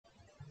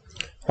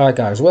Hi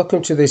guys,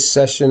 welcome to this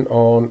session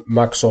on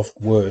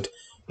Microsoft Word.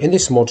 In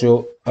this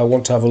module, I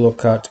want to have a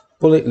look at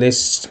bullet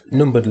lists,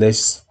 numbered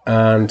lists,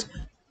 and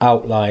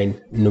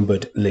outline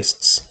numbered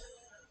lists.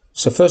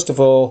 So first of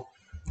all,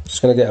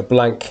 just going to get a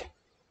blank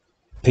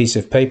piece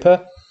of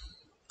paper.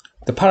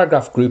 The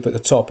paragraph group at the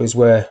top is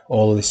where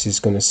all of this is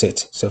going to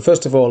sit. So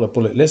first of all, a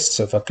bullet list.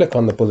 So if I click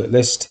on the bullet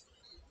list,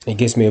 it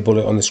gives me a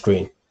bullet on the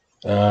screen.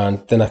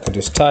 And then I can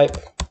just type,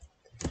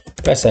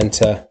 press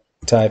enter,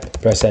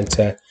 type, press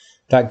enter.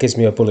 That gives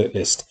me a bullet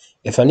list.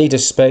 If I need a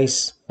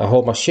space, I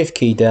hold my shift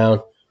key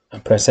down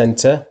and press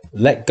enter,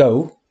 let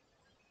go,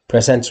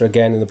 press enter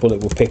again, and the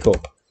bullet will pick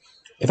up.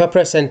 If I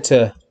press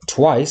enter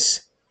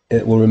twice,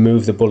 it will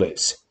remove the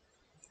bullets.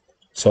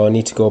 So I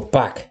need to go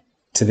back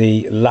to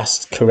the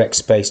last correct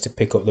space to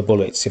pick up the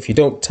bullets. If you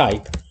don't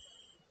type,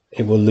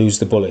 it will lose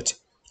the bullet.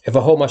 If I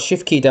hold my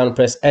shift key down and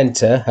press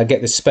enter, I get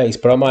the space,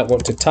 but I might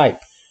want to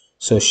type.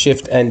 So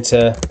shift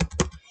enter,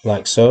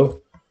 like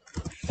so.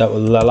 That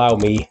will allow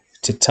me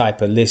to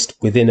type a list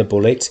within a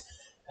bullet,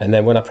 and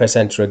then when I press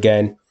enter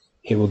again,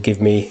 it will give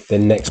me the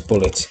next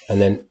bullet,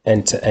 and then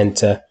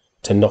enter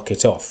to knock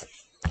it off.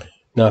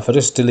 Now if I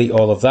just delete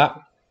all of that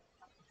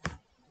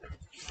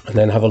and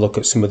then have a look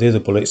at some of the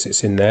other bullets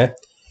that's in there.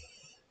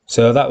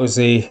 So that was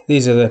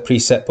these are the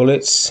preset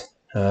bullets,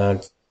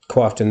 and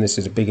quite often this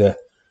is a bigger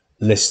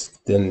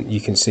list than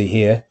you can see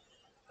here.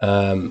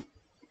 I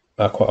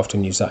quite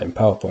often use that in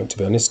PowerPoint, to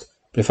be honest.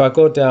 But if I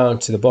go down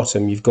to the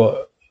bottom, you've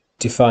got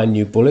define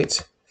new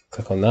bullet.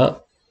 Click on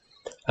that,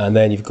 and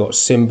then you've got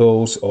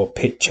symbols or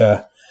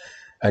picture,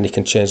 and you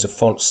can change the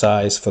font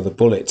size for the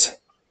bullet,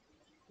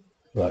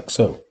 like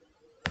so.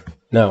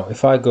 Now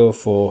if I go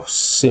for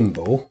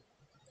symbol,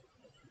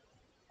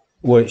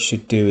 what it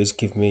should do is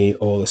give me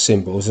all the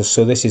symbols.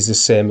 So this is the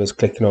same as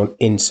clicking on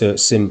insert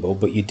symbol,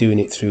 but you're doing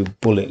it through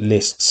bullet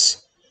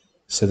lists.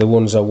 So the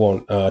ones I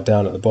want are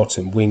down at the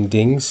bottom,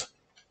 wingdings,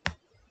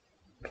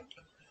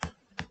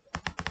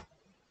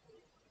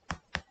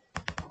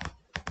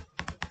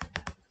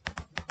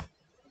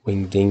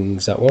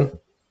 that one.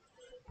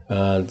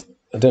 And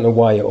I don't know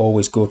why I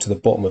always go to the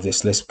bottom of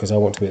this list, because I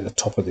want to be at the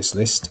top of this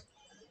list.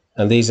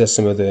 And these are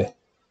some of the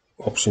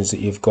options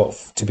that you've got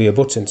to be a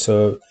button.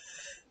 So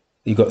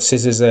you've got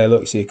scissors there,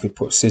 look, so you could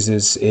put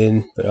scissors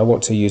in, but I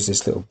want to use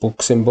this little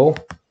book symbol,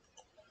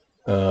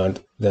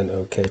 and then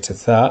OK to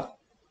that.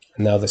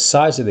 And now the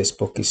size of this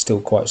book is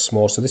still quite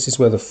small, so this is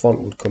where the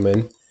font would come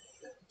in.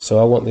 So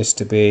I want this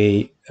to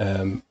be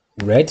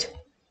red,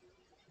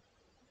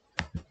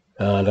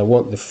 and I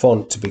want the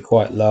font to be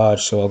quite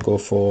large, so I'll go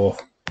for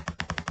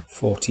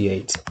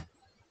 48,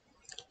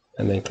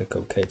 and then click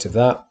OK to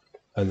that,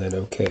 and then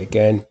OK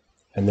again,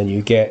 and then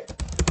you get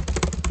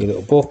your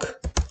little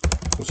book,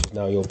 which is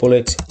now your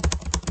bullet,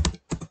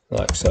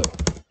 like so.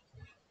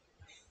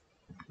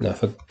 Now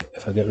if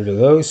I get rid of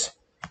those,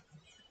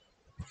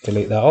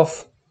 delete that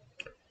off.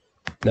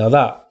 Now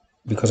that,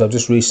 because I've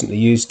just recently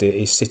used it,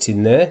 is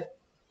sitting there.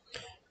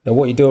 Now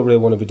what you don't really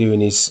want to be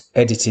doing is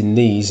editing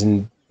these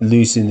and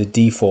losing the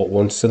default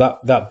one. So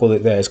that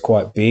bullet there is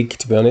quite big,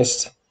 to be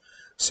honest.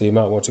 So you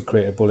might want to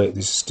create a bullet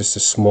that's just a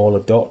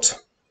smaller dot,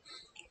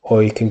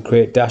 or you can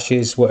create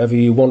dashes, whatever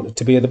you want it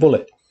to be of the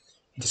bullet.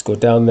 You just go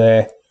down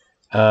there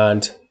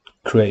and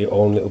create your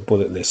own little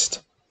bullet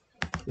list.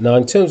 Now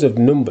in terms of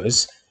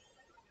numbers,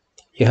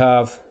 you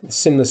have a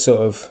similar sort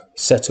of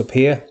setup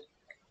here,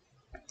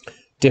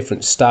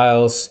 different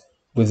styles,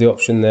 with the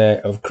option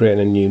there of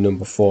creating a new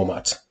number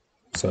format.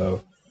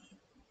 So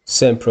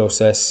same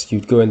process,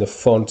 you'd go in the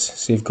font,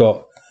 so you've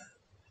got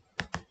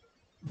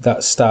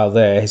that style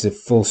there is a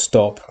full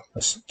stop,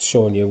 that's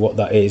showing you what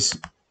that is.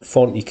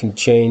 Font you can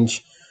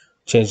change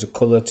the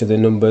color to the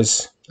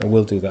numbers. I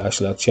will do that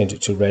actually, I'll change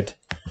it to red.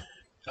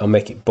 I'll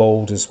make it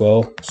bold as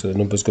well, so the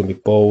number's going to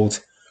be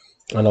bold,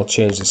 and I'll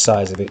change the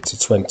size of it to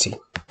 20.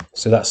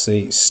 So that's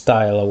the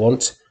style I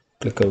want.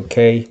 Click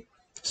OK,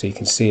 so you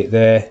can see it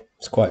there,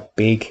 it's quite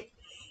big.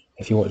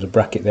 If you wanted a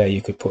bracket there,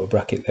 you could put a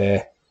bracket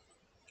there.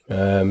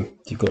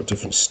 You've got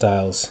different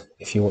styles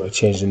if you want to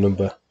change the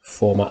number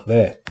format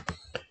there.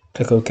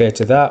 Click OK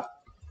to that,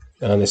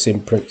 and the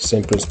same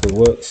principle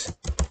works.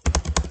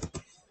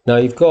 Now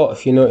you've got,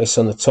 if you notice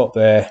on the top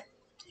there,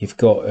 you've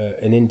got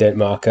an indent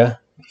marker.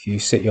 If you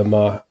sit your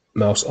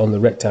mouse on the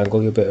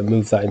rectangle, you'll be able to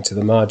move that into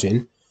the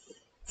margin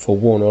for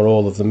one or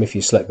all of them if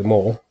you select them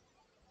all,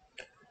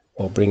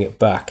 or bring it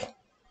back,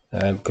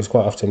 because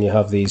quite often you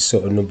have these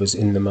sort of numbers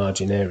in the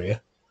margin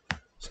area.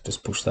 So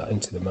just push that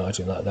into the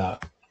margin like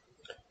that.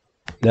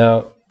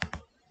 Now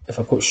if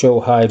I put show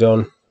hide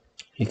on,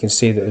 you can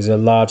see that there's a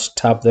large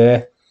tab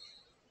there,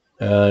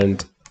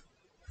 and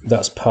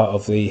that's part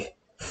of the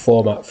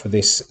format for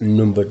this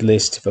numbered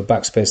list. If I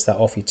backspace that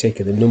off, you take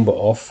the number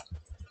off,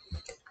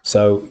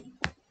 so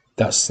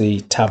that's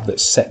the tab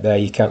that's set there.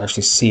 You can't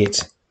actually see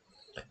it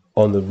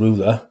on the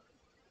ruler,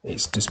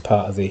 it's just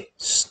part of the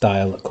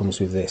style that comes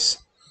with this.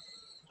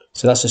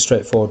 So that's a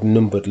straightforward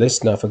numbered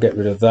list. Now if I get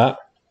rid of that,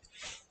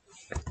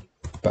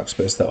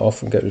 backspace that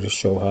off and get rid of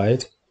show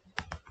hide,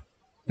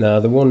 Now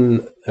the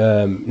one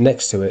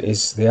next to it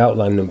is the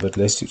outline numbered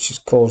list,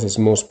 which causes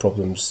most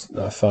problems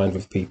that I find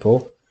with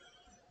people.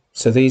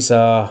 So these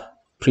are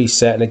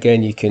preset, and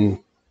again you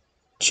can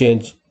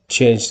change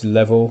the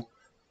level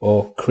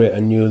or create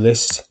a new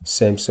list,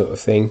 same sort of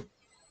thing.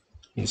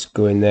 You just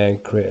go in there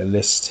and create a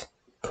list,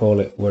 call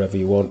it whatever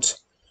you want,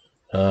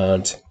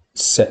 and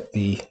set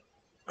the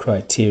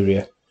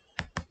criteria,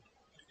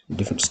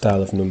 different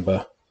style of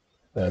number,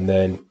 and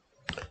then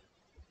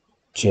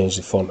change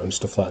the font and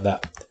stuff like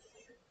that.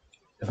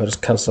 If I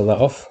just cancel that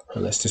off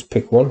and let's just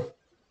pick one,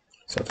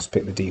 so I'll just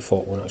pick the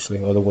default one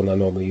actually, or the one I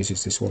normally use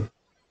is this one.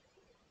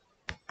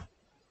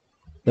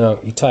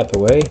 Now you type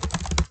away,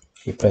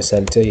 you press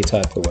enter, you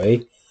type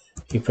away,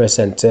 you press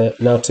enter.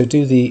 Now to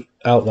do the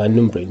outline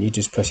numbering, you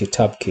just press your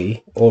tab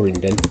key or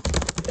indent,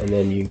 and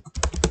then you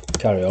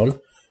carry on,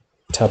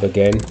 tab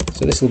again.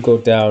 So this will go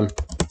down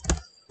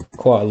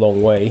quite a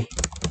long way,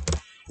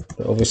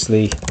 but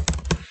obviously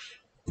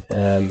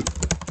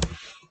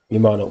you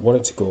might not want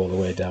it to go all the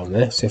way down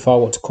there. So if I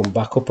want to come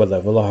back up a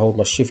level, I hold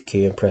my shift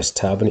key and press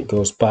tab and it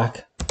goes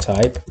back,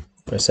 type,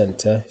 press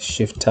enter,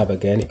 shift tab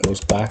again, it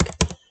goes back,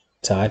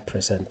 type,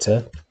 press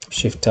enter,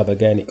 shift tab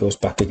again, it goes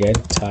back again,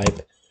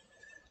 type,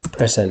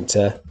 press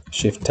enter,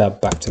 shift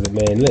tab back to the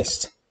main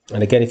list.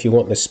 And again, if you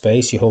want the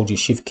space, you hold your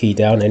shift key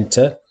down,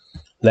 enter,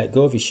 let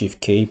go of your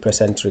shift key,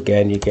 press enter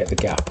again, you get the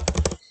gap.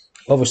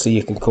 Obviously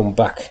you can come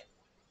back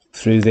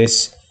through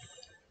this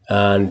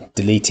and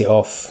delete it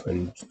off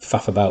and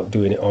faff about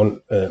doing it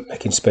on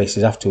making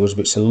spaces afterwards,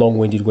 but it's a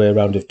long-winded way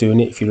around of doing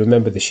it. If you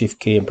remember the shift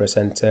key and press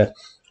enter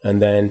and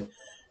then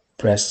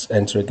press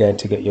enter again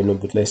to get your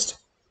numbered list,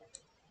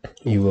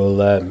 you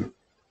will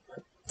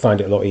find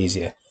it a lot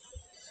easier.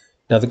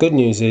 Now the good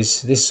news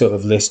is this sort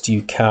of list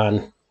you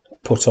can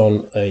put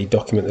on a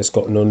document that's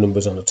got no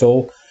numbers on at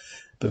all.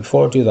 But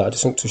before I do that, I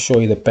just want to show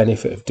you the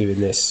benefit of doing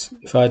this.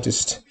 If I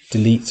just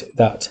delete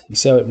that, you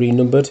see how it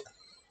renumbered?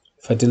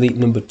 If I delete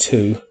number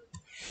 2,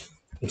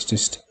 it's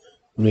just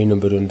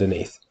renumbered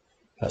underneath.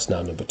 That's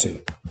now number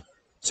 2.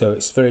 So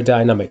it's very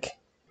dynamic.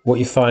 What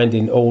you find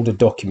in older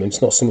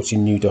documents, not so much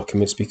in new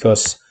documents,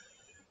 because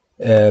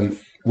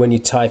when you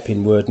type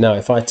in Word now,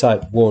 if I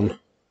type 1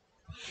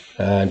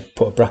 and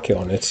put a bracket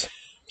on it,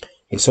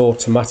 it's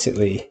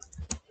automatically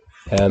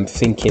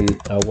thinking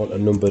I want a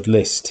numbered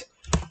list.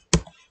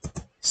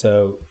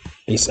 So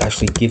it's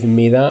actually giving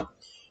me that.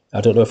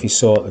 I don't know if you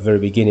saw at the very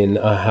beginning,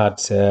 I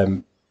had,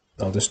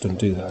 I'll just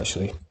undo that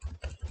actually.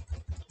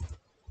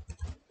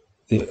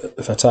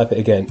 If I type it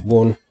again,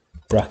 1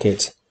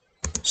 bracket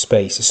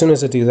space, as soon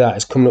as I do that,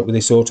 it's coming up with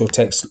this auto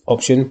text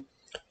option,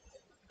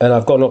 and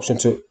I've got an option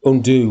to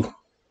undo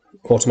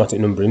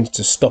automatic numbering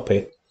to stop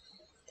it,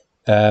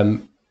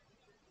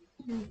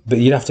 but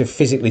you'd have to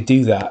physically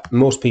do that.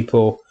 Most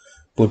people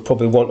would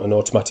probably want an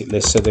automatic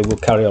list, so they will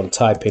carry on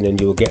typing and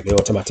you'll get the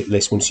automatic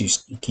list once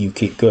you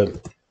keep going.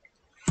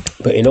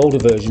 But in older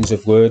versions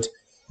of Word,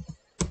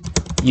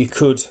 you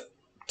could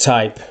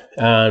type,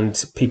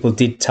 and people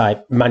did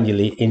type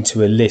manually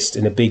into a list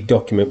in a big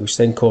document, which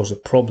then caused a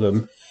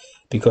problem,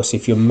 because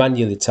if you're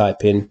manually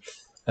typing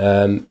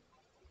and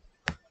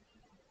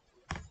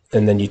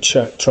then you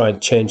try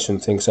and change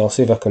something, so I'll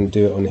see if I can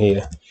do it on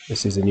here.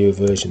 This is a newer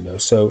version though,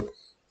 so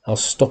I'll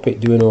stop it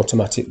doing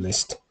automatic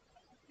list.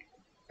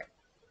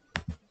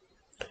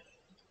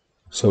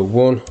 So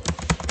 1,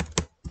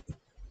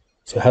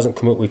 so it hasn't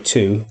come up with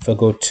 2. If I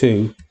go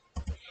 2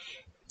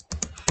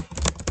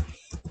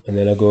 and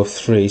then I go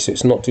 3, so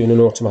it's not doing an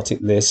automatic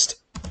list.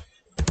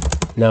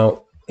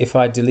 Now if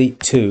I delete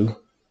 2,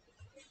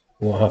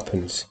 what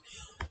happens?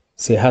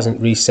 See, it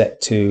hasn't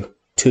reset to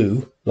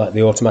 2 like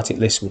the automatic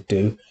list would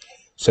do,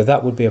 so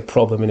that would be a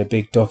problem in a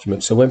big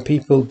document. So when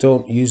people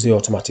don't use the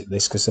automatic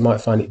list because they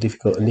might find it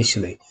difficult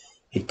initially,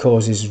 it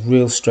causes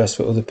real stress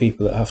for other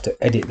people that have to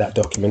edit that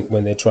document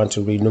when they're trying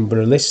to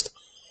renumber a list.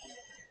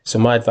 So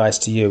my advice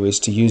to you is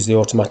to use the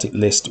automatic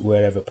list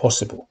wherever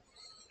possible.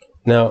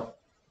 Now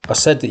I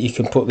said that you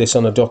can put this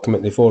on a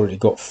document they've already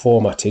got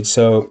formatted,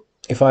 so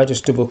if I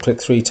just double click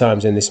 3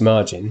 times in this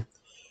margin,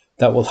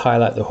 that will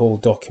highlight the whole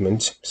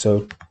document.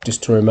 So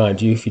just to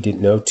remind you, if you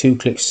didn't know, 2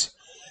 clicks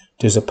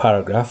does a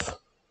paragraph.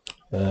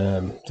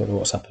 Don't know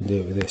what's happened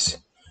here with this.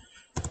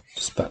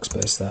 Just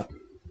backspace that.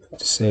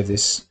 Just save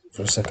this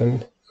for a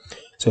second.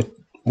 So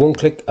 1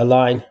 click a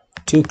line,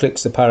 2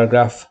 clicks the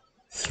paragraph,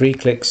 3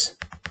 clicks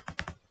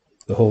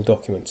the whole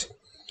document.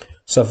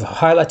 So I've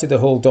highlighted the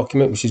whole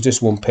document, which is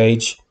just 1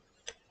 page,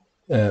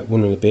 1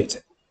 and a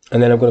bit,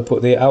 and then I'm going to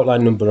put the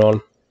outline number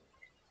on,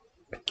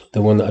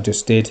 the one that I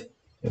just did.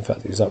 In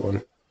fact, it was that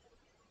one,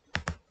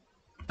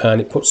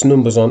 and it puts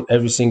numbers on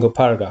every single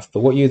paragraph. But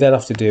what you then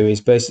have to do is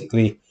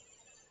basically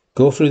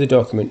go through the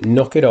document,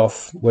 knock it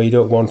off where you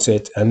don't want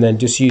it, and then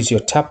just use your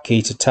tab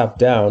key to tab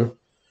down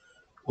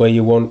where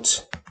you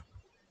want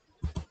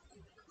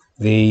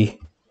the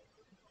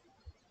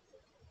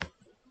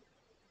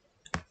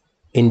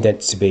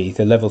indent to be,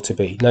 the level to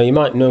be. Now you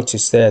might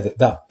notice there that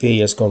that B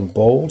has gone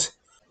bold.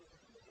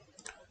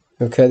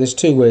 Okay, there's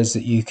 2 ways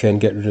that you can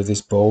get rid of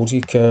this bold.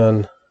 You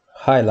can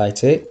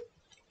highlight it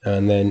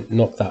and then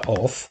knock that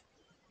off,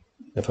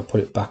 If I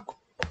put it back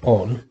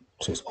on,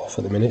 so it's off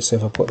at the minute, so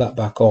if I put that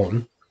back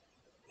on,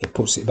 it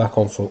puts it back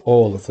on for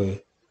all of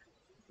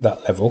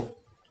that level.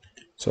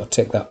 So I'll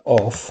take that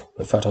off.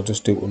 In fact, I'll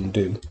just do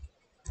undo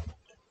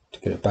to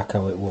get it back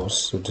how it was.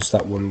 So just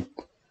that one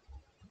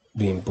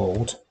being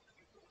bold,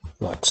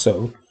 like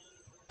so.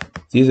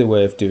 The other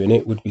way of doing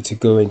it would be to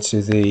go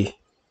into the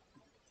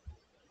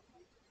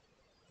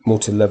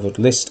multi-leveled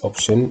list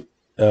option,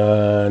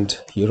 and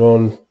you're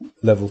on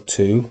level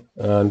 2,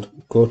 and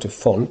go to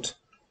font.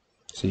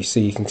 So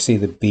you can see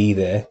the B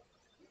there,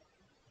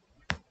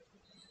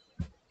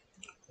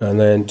 and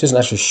then it doesn't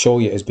actually show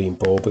you as being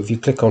bold, but if you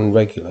click on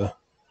regular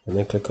and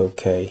then click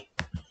OK,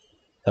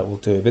 that will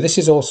do it. But this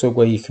is also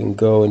where you can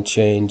go and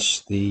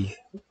change the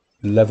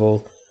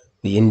level,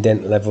 the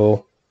indent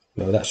level,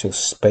 the actual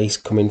space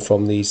coming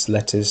from these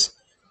letters,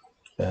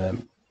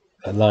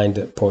 aligned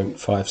at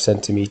 0.5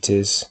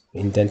 centimeters,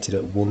 indented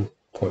at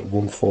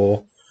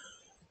 1.14.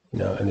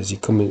 And as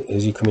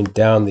you're coming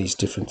down these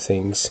different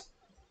things,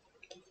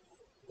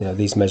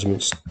 these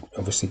measurements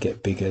obviously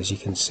get bigger, as you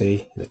can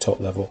see in the top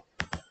level.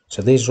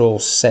 So these are all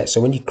set.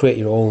 So when you create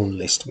your own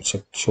list, which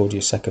I showed you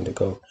a second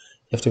ago,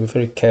 you have to be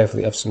very careful.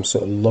 You have some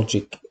sort of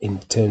logic in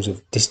terms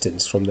of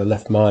distance from the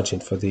left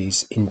margin for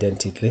these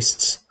indented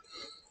lists.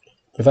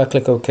 If I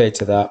click OK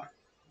to that,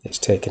 it's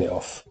taken it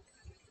off.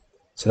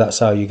 So that's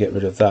how you get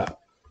rid of that.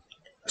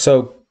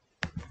 So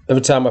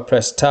every time I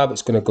press tab,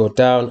 it's going to go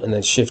down, and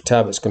then shift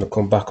tab, it's going to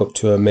come back up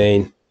to a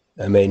main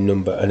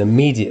number, and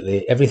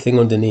immediately everything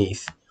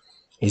underneath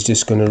is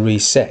just going to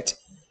reset.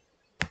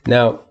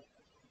 Now,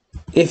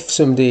 if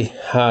somebody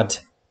had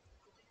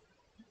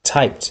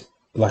typed,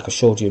 like I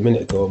showed you a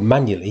minute ago,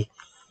 manually,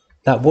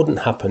 that wouldn't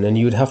happen, and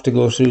you would have to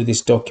go through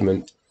this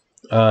document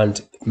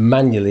and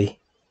manually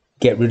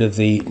get rid of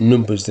the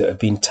numbers that have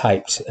been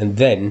typed, and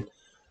then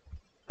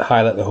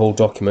highlight the whole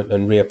document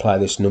and reapply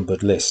this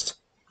numbered list.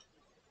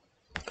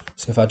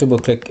 So if I double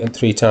click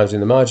 3 times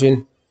in the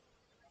margin,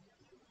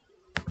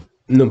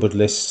 numbered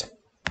list,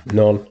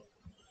 none,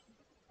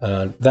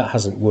 and that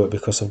hasn't worked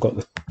because I've got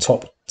the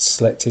top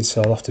selected,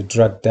 so I'll have to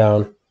drag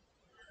down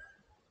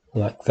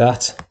like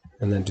that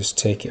and then just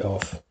take it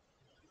off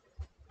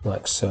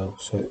like so.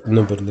 So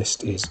numbered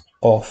list is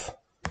off.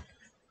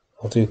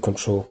 I'll do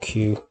Control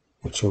Q,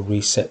 which will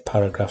reset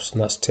paragraphs,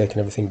 and that's taking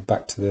everything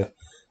back to the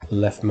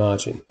left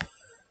margin.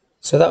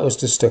 So that was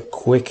just a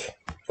quick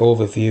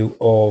overview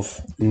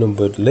of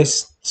numbered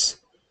lists,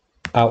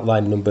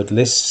 outline numbered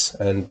lists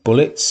and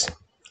bullets.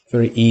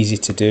 Very easy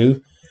to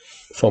do.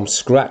 From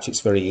scratch, it's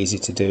very easy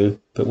to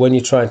do, but when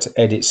you're trying to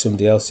edit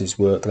somebody else's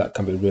work, that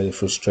can be really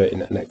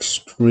frustrating and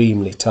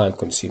extremely time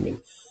consuming.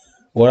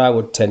 What I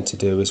would tend to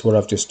do is what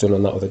I've just done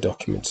on that other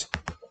document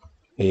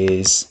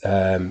is,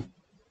 I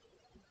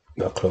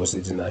closed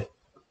it, didn't I?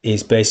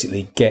 Is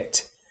basically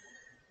get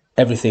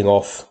everything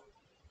off,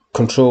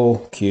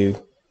 Control Q,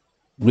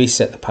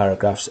 reset the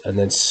paragraphs, and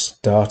then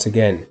start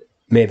again.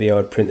 Maybe I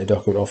would print the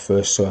document off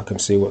first so I can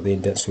see what the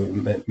indents were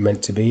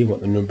meant to be,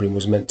 what the numbering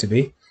was meant to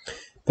be.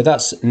 But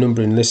that's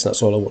numbering lists.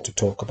 That's all I want to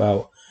talk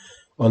about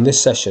on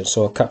this session.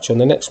 So I'll catch you on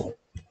the next one.